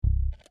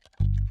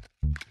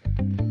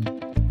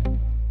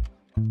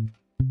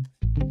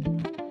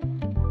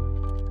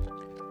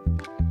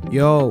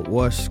Yo,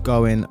 what's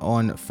going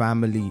on,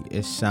 family?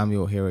 It's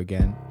Samuel here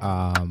again.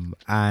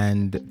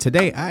 And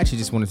today I actually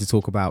just wanted to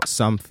talk about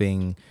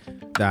something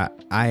that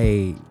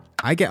I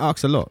get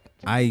asked a lot.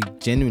 I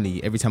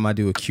genuinely, every time I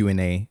do a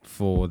Q&A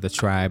for the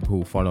tribe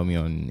who follow me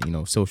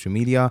on, social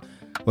media,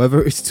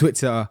 whether it's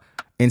Twitter,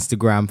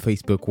 Instagram,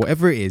 Facebook,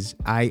 whatever it is,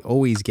 I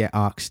always get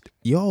asked,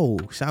 yo,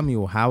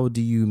 Samuel, how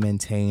do you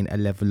maintain a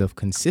level of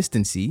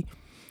consistency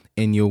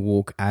in your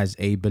walk as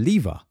a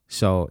believer?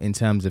 So in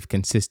terms of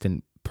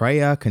consistent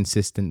prayer,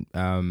 consistent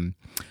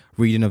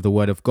reading of the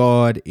word of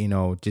God,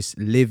 just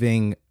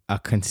living a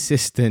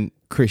consistent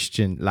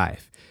Christian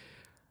life.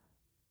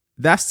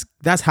 That's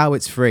how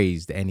it's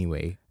phrased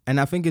anyway. And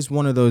I think it's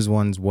one of those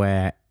ones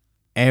where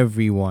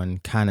everyone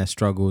kind of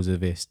struggles with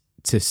this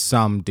to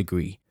some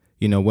degree.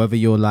 Whether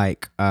you're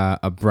like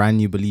a brand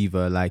new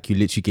believer, like you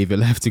literally gave your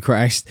life to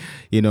Christ,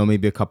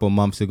 maybe a couple of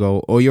months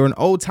ago, or you're an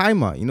old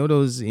timer,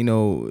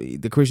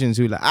 the Christians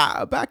who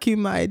back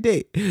in my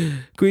day,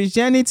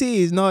 Christianity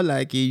is not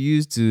like it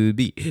used to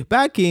be.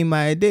 Back in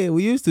my day,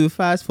 we used to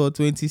fast for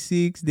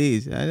 26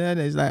 days. And then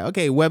it's like,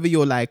 okay, whether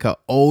you're like an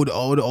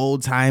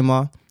old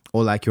timer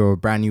or like you're a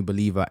brand new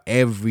believer,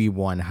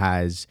 everyone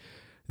has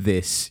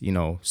this,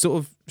 sort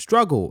of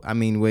struggle. I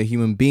mean, we're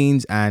human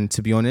beings, and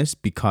to be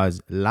honest, because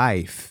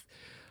life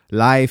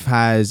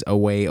has a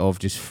way of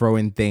just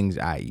throwing things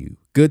at you.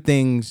 Good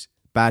things,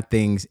 bad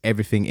things,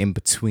 everything in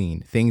between.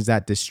 Things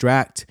that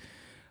distract,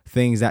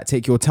 things that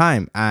take your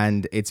time.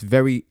 And it's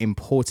very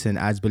important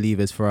as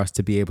believers for us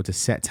to be able to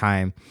set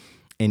time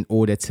in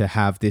order to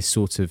have this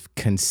sort of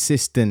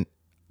consistent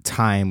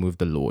time with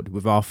the Lord,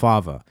 with our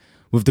Father,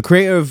 with the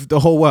creator of the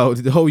whole world,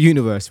 the whole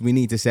universe. We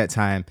need to set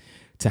time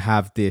to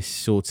have this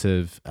sort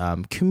of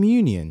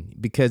communion,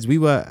 because we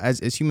were, as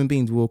human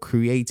beings, we were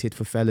created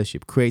for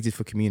fellowship, created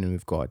for communion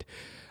with God.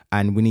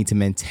 And we need to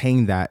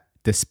maintain that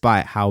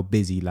despite how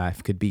busy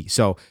life could be.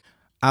 So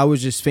I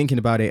was just thinking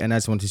about it, and I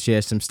just want to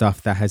share some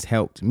stuff that has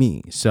helped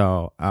me.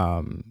 So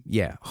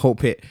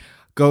hope it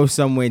goes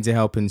some way to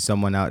helping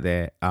someone out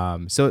there.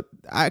 So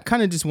I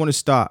kind of just want to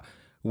start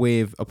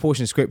with a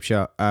portion of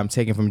scripture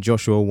taken from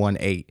Joshua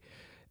 1:8.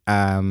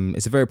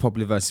 It's a very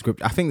popular verse of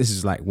scripture. I think this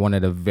is like one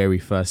of the very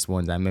first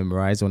ones I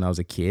memorized when I was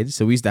a kid.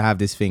 So we used to have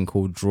this thing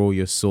called draw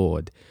your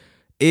sword.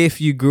 If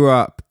you grew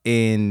up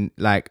in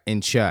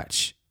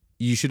church,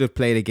 you should have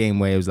played a game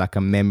where it was like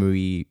a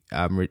memory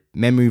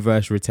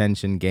verse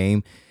retention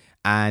game.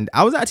 And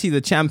I was actually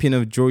the champion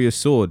of draw your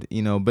sword,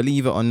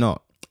 believe it or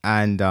not.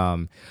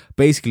 And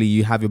basically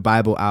you have your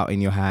Bible out in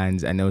your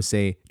hands and they'll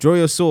say, draw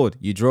your sword.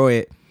 You draw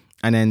it.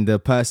 And then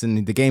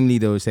the game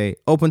leader will say,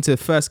 open to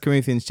 1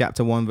 Corinthians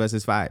chapter 1,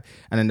 verses 5.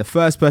 And then the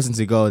first person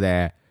to go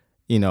there,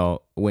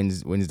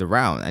 wins the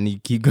round. And you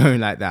keep going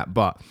like that.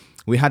 But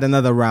we had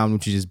another round,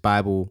 which is just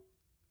Bible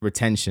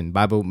retention,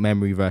 Bible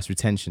memory verse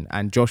retention.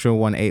 And Joshua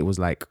 1:8 was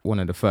like one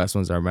of the first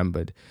ones I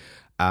remembered.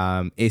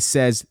 It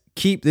says,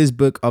 keep this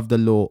book of the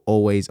law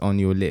always on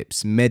your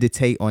lips.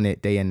 Meditate on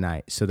it day and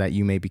night so that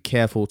you may be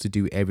careful to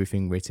do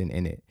everything written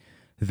in it.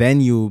 Then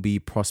you will be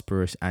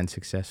prosperous and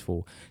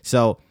successful.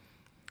 So,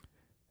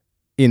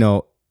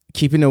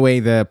 keeping away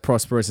the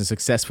prosperous and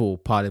successful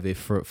part of it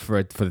for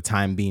the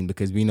time being,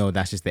 because we know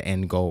that's just the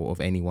end goal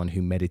of anyone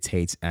who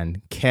meditates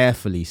and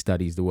carefully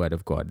studies the word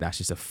of God. That's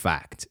just a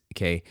fact.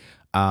 Okay.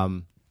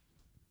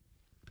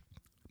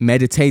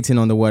 Meditating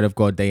on the word of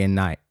God day and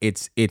night.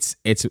 It's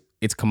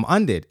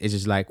commanded. It's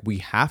just like we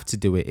have to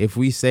do it. If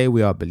we say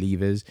we are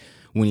believers,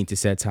 we need to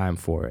set time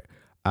for it.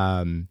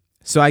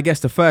 So I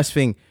guess the first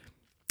thing,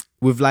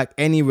 with like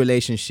any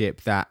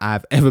relationship that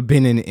I've ever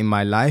been in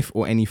my life,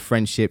 or any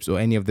friendships or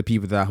any of the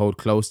people that I hold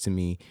close to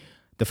me,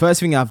 the first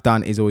thing I've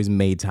done is always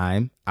made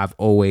time. I've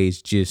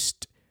always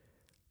just,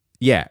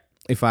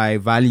 if I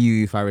value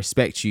you, if I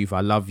respect you, if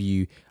I love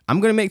you, I'm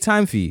going to make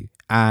time for you.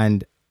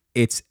 And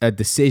it's a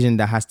decision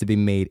that has to be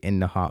made in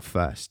the heart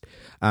first.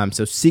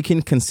 So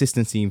seeking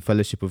consistency in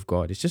fellowship with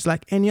God, it's just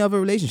like any other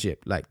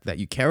relationship like that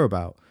you care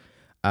about.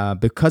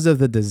 Because of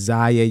the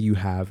desire you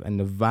have and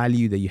the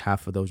value that you have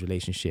for those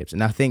relationships.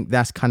 And I think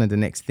that's kind of the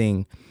next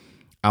thing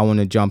I want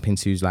to jump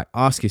into, is like,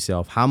 ask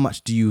yourself, how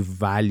much do you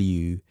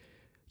value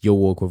your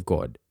walk with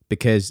God?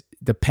 Because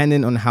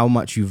depending on how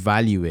much you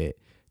value it,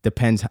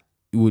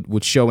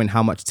 would show in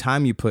how much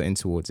time you put in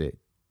towards it.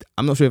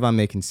 I'm not sure if I'm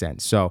making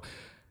sense. So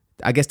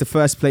I guess the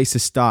first place to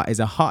start is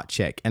a heart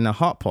check and a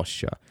heart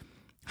posture.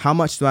 How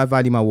much do I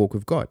value my walk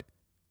with God?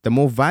 The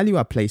more value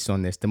I place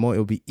on this, the more it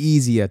will be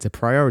easier to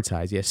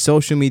prioritize. Yes,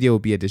 social media will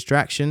be a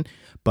distraction,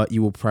 but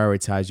you will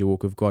prioritize your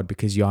walk with God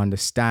because you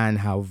understand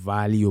how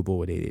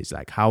valuable it is,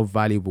 like how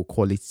valuable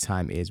quality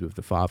time is with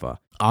the Father.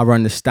 Our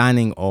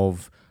understanding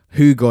of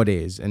who God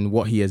is and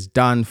what he has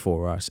done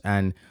for us,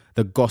 and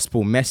the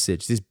gospel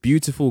message, this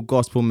beautiful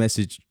gospel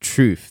message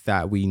truth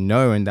that we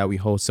know and that we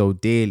hold so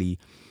dearly,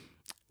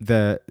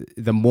 the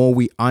more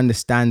we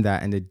understand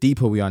that and the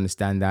deeper we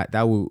understand that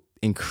will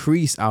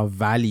increase our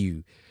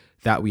value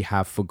that we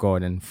have for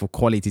God and for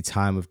quality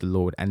time with the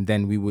Lord. And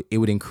then it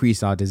would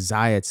increase our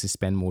desire to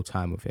spend more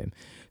time with him.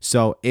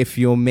 So if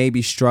you're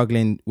maybe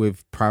struggling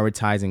with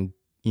prioritizing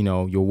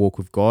your walk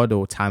with God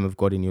or time with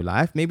God in your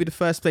life, maybe the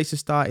first place to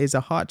start is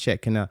a heart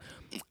check, and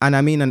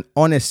I mean an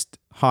honest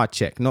heart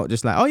check, not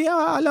just like, oh yeah,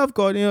 I love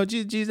God,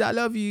 Jesus, I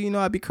love you,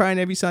 I'd be crying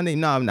every Sunday.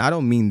 No, I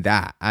don't mean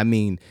that. I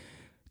mean,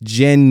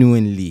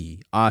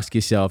 genuinely ask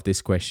yourself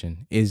this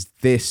question: is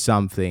this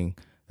something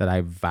that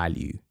I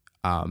value?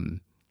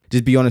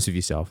 Just be honest with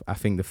yourself. I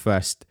think the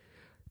first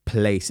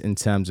place in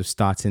terms of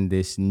starting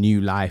this new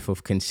life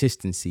of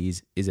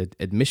consistencies is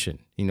admission.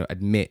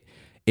 Admit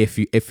if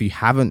you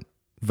haven't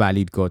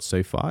valued God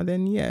so far,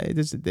 then yeah,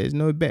 there's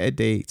no better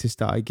day to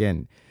start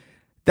again.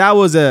 That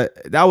was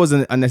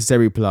an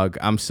unnecessary plug.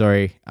 I'm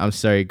sorry.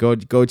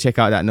 Go check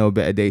out that No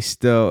Better Day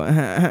still.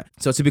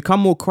 So to become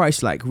more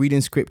Christ-like,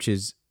 reading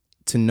scriptures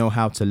to know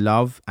how to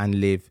love and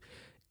live,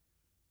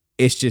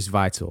 it's just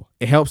vital.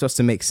 It helps us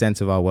to make sense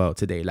of our world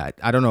today. Like,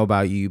 I don't know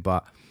about you,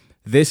 but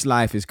this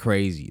life is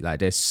crazy. Like,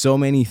 there's so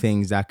many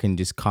things that can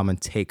just come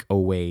and take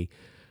away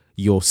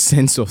your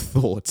sense of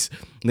thought.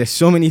 There's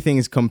so many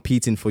things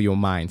competing for your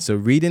mind. So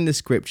reading the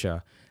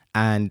scripture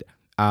and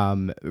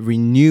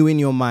renewing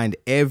your mind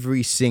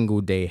every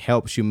single day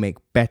helps you make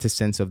better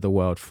sense of the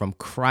world from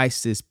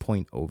Christ's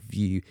point of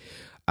view.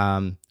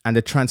 And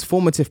the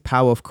transformative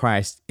power of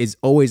Christ is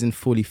always in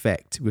full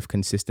effect with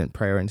consistent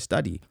prayer and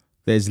study.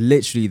 There's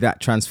literally that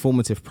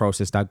transformative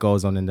process that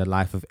goes on in the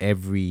life of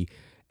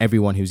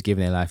everyone who's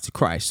given their life to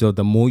Christ. So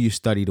the more you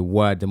study the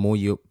word, the more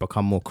you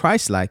become more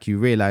Christ-like. You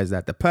realize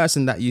that the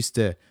person that used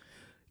to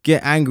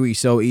get angry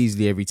so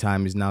easily every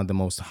time is now the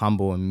most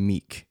humble and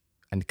meek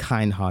and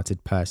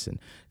kind-hearted person.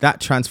 That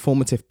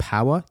transformative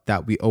power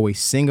that we always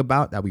sing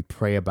about, that we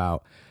pray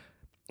about,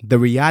 the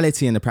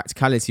reality and the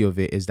practicality of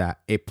it is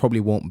that it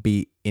probably won't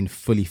be in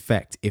full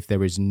effect if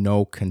there is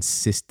no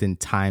consistent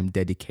time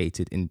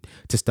dedicated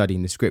to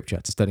studying the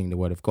scripture, to studying the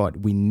word of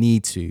God. We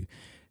need to,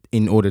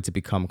 in order to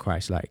become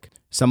Christ-like.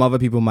 Some other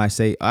people might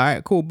say, all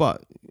right, cool,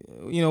 but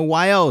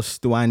why else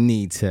do I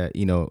need to,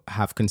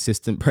 have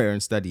consistent prayer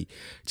and study?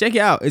 Check it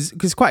out.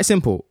 It's quite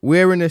simple.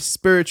 We're in a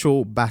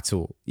spiritual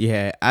battle.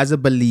 Yeah. As a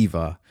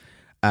believer,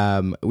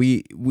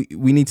 we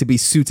need to be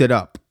suited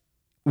up.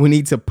 We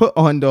need to put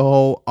on the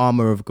whole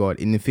armor of God.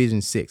 In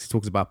Ephesians 6, it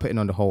talks about putting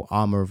on the whole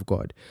armor of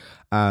God.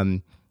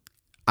 I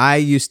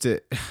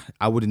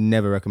would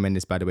never recommend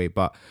this, by the way,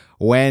 but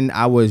when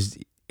I was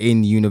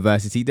in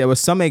university, there were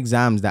some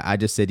exams that I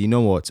just said, you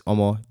know what,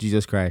 Omo,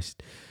 Jesus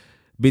Christ,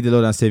 be the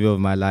Lord and Savior of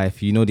my life.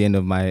 The end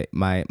of my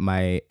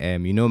my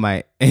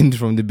end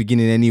from the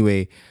beginning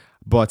anyway.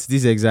 But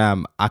this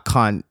exam, I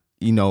can't,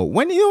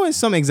 when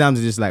some exams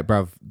are just like,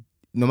 bruv,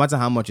 no matter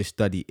how much you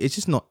study, it's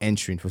just not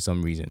entering for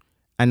some reason.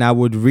 And I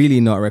would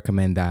really not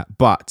recommend that.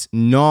 But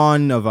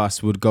none of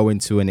us would go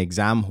into an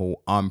exam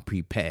hall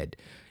unprepared.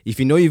 If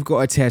you know you've got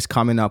a test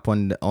coming up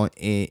on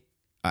a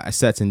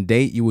certain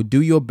date, you will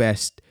do your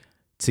best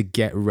to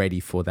get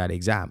ready for that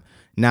exam.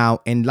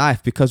 Now, in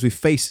life, because we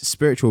face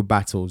spiritual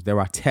battles, there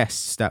are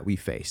tests that we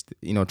face.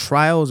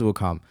 Trials will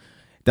come.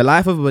 The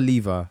life of a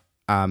believer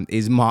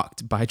is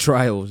marked by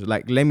trials.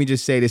 Like, let me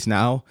just say this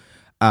now.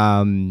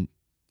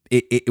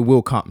 It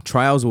will come.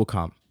 Trials will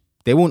come.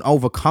 They won't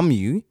overcome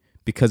you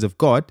because of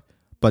God,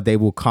 but they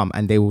will come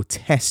and they will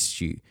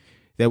test you.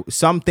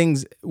 Some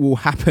things will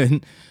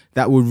happen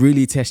that will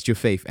really test your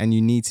faith, and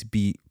you need to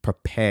be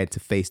prepared to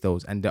face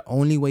those. And the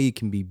only way you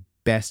can be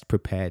best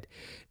prepared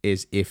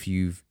is if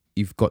you've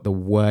got the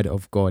word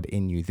of God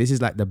in you. This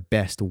is like the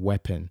best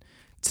weapon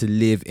to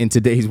live in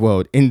today's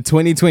world. In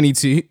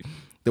 2022,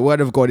 the word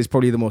of God is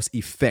probably the most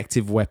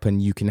effective weapon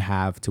you can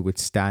have to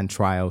withstand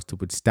trials, to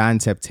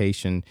withstand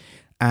temptation,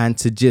 and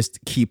to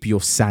just keep your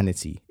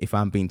sanity, if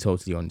I'm being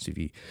totally honest with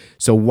you.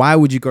 So why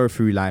would you go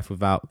through life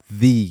without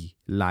the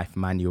life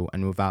manual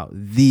and without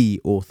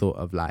the author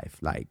of life?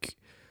 Like,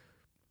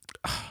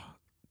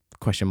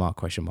 question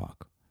mark.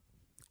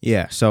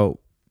 Yeah, so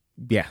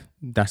yeah,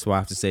 that's what I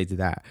have to say to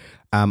that.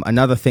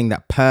 Another thing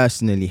that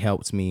personally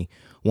helped me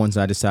once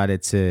I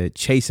decided to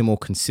chase a more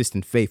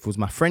consistent faith was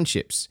my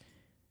friendships.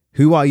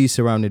 Who are you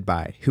surrounded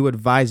by? Who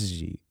advises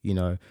you?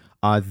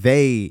 Are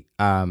they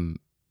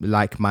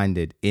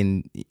like-minded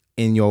in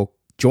your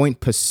joint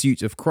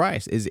pursuit of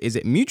Christ? Is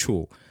it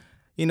mutual?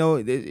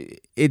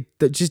 It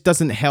just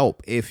doesn't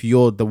help if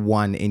you're the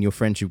one in your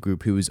friendship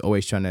group who is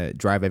always trying to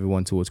drive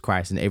everyone towards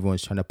Christ and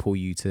everyone's trying to pull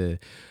you to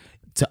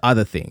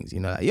other things.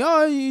 Like,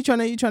 yo, you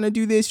trying to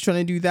do this, trying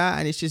to do that,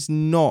 and it's just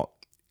not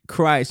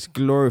Christ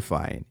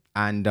glorifying.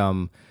 And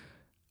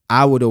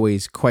I would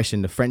always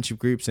question the friendship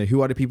groups and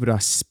who are the people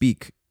that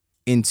speak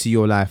into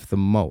your life the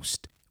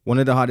most. One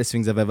of the hardest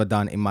things I've ever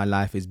done in my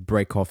life is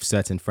break off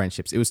certain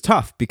friendships. It was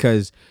tough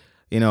because,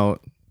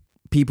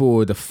 people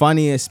were the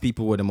funniest,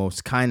 people were the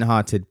most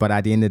kind-hearted, but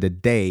at the end of the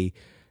day,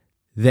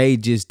 they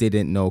just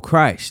didn't know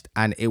Christ.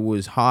 And it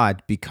was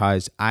hard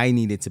because I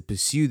needed to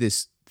pursue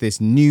this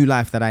new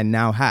life that I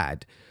now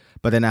had.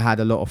 But then I had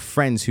a lot of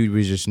friends who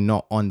were just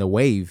not on the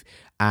wave.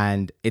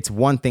 And it's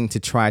one thing to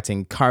try to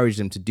encourage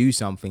them to do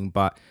something,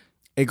 but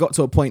it got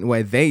to a point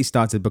where they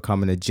started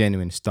becoming a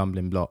genuine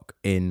stumbling block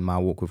in my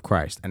walk with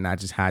Christ. And I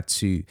just had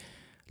to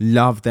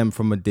love them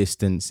from a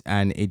distance,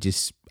 and it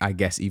just, I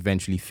guess,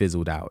 eventually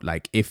fizzled out.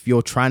 Like, if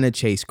you're trying to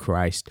chase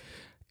Christ,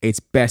 it's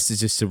best to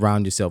just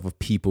surround yourself with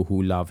people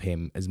who love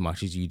him as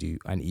much as you do,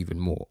 and even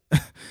more,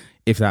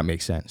 if that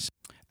makes sense.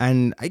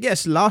 And I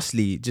guess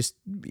lastly, just,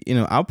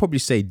 I'll probably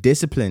say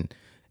discipline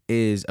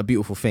is a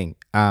beautiful thing.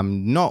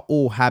 Not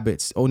all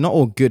habits, or not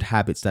all good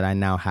habits that I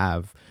now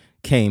have,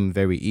 came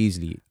very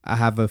easily. I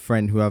have a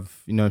friend who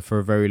I've known for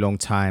a very long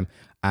time,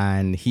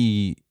 and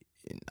he,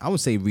 I would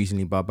say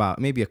recently, but about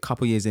maybe a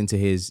couple years into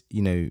his,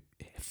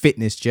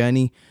 fitness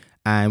journey,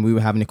 and we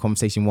were having a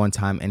conversation one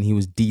time, and he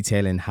was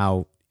detailing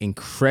how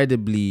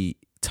incredibly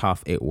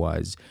tough it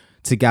was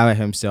to gather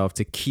himself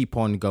to keep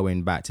on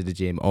going back to the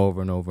gym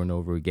over and over and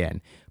over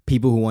again.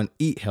 People who want to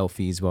eat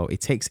healthy as well,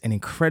 it takes an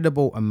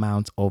incredible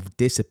amount of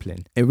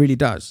discipline. It really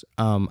does.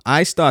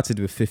 I started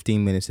with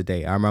 15 minutes a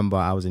day. I remember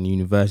I was in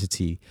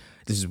university.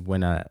 This is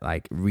when I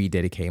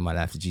rededicated my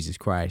life to Jesus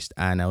Christ.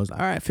 And I was all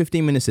right,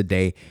 15 minutes a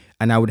day.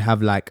 And I would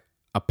have like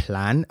a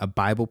plan, a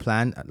Bible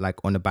plan, like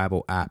on the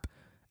Bible app,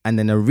 and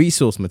then a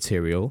resource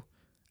material.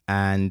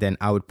 And then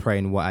I would pray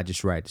in what I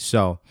just read.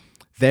 So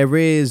there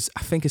is,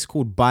 I think it's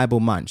called Bible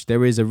Munch.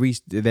 There's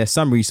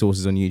some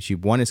resources on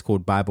YouTube. One is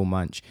called Bible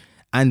Munch.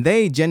 And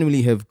they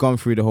generally have gone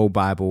through the whole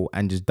Bible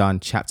and just done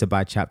chapter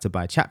by chapter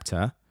by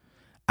chapter.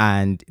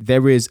 And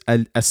there is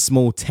a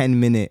small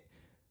 10-minute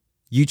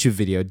YouTube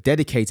video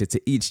dedicated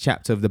to each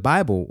chapter of the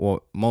Bible,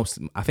 or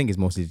I think it's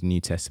mostly the New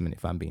Testament,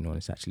 if I'm being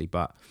honest, actually.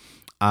 But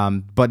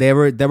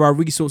there are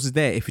resources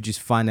there if you just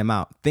find them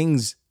out.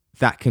 Things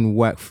that can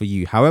work for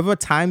you. However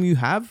time you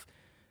have,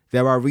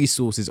 there are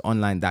resources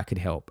online that could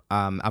help.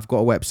 I've got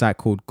a website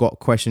called Got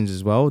Questions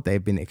as well.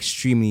 They've been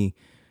extremely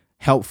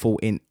helpful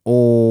in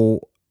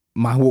all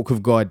my walk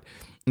with God.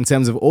 In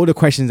terms of all the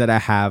questions that I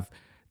have,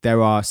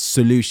 there are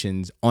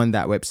solutions on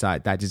that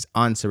website that just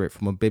answer it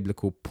from a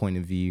biblical point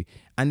of view.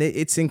 And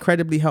it's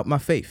incredibly helped my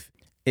faith.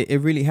 It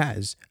really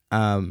has.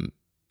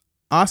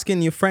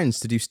 Asking your friends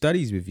to do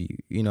studies with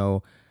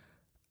you,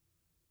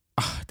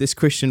 this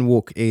Christian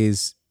walk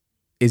is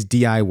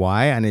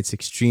DIY, and it's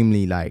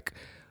extremely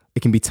it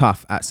can be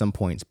tough at some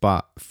points,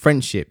 but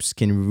friendships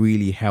can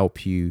really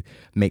help you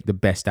make the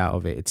best out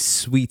of it. It's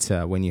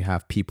sweeter when you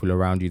have people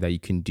around you that you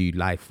can do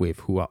life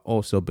with who are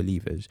also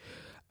believers.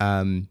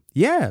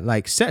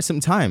 Set some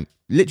time,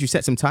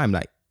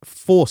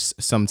 force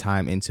some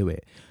time into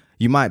it.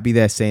 You might be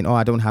there saying,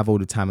 I don't have all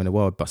the time in the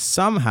world, but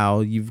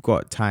somehow you've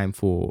got time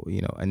for,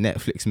 a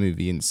Netflix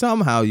movie, and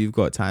somehow you've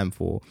got time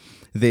for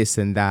this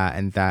and that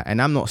and that.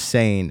 And I'm not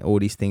saying all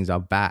these things are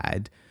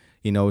bad.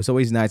 It's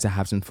always nice to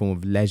have some form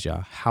of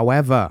leisure.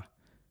 However,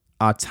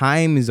 our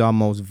time is our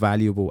most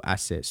valuable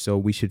asset. So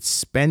we should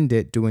spend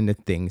it doing the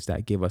things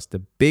that give us the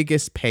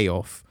biggest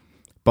payoff,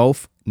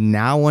 both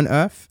now on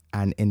earth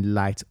and in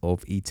light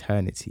of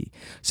eternity.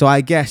 So I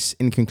guess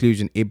in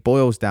conclusion, it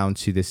boils down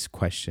to this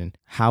question: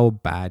 how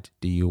bad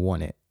do you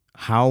want it?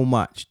 How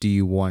much do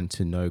you want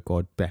to know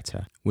God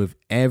better? With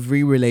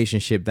every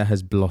relationship that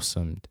has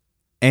blossomed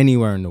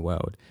anywhere in the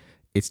world,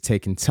 it's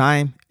taken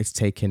time, it's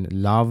taken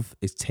love,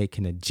 it's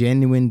taken a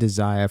genuine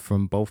desire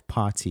from both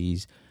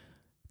parties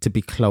to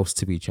be close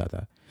to each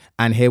other.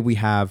 And here we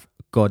have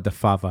God the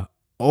Father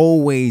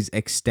always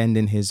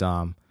extending his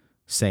arm,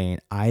 saying,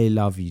 I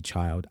love you,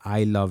 child.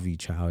 I love you,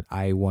 child.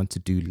 I want to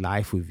do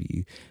life with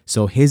you.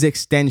 So his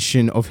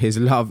extension of his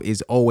love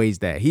is always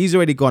there. He's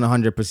already gone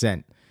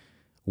 100%.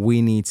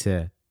 We need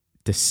to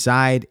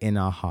decide in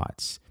our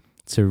hearts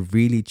to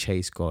really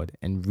chase God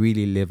and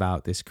really live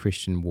out this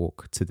Christian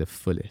walk to the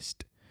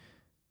fullest.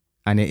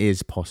 And it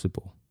is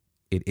possible.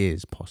 It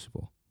is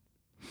possible.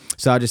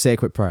 So I'll just say a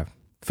quick prayer.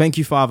 Thank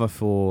you, Father,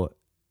 for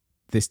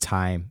this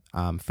time.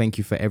 Thank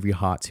you for every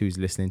heart who's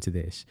listening to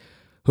this,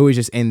 who is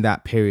just in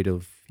that period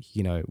of,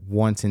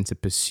 wanting to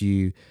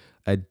pursue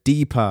a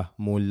deeper,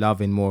 more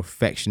loving, more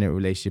affectionate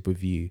relationship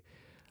with you.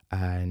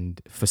 And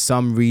for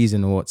some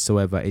reason or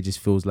whatsoever, it just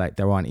feels like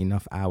there aren't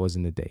enough hours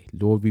in the day.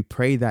 Lord, we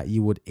pray that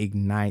you would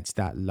ignite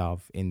that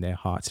love in their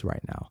hearts right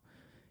now.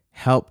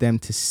 Help them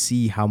to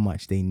see how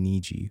much they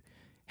need you.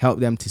 Help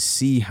them to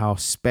see how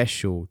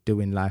special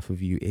doing life with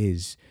you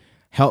is.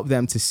 Help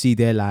them to see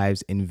their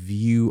lives in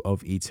view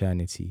of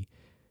eternity.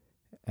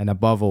 And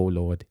above all,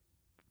 Lord,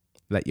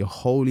 let your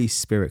Holy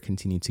Spirit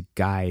continue to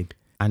guide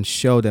and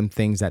show them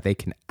things that they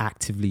can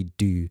actively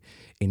do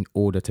in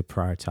order to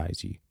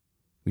prioritize you.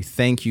 We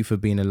thank you for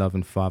being a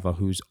loving Father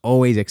who's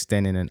always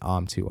extending an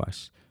arm to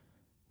us.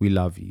 We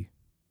love you.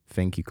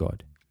 Thank you,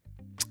 God.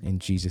 In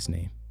Jesus'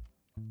 name.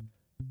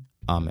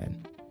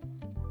 Amen.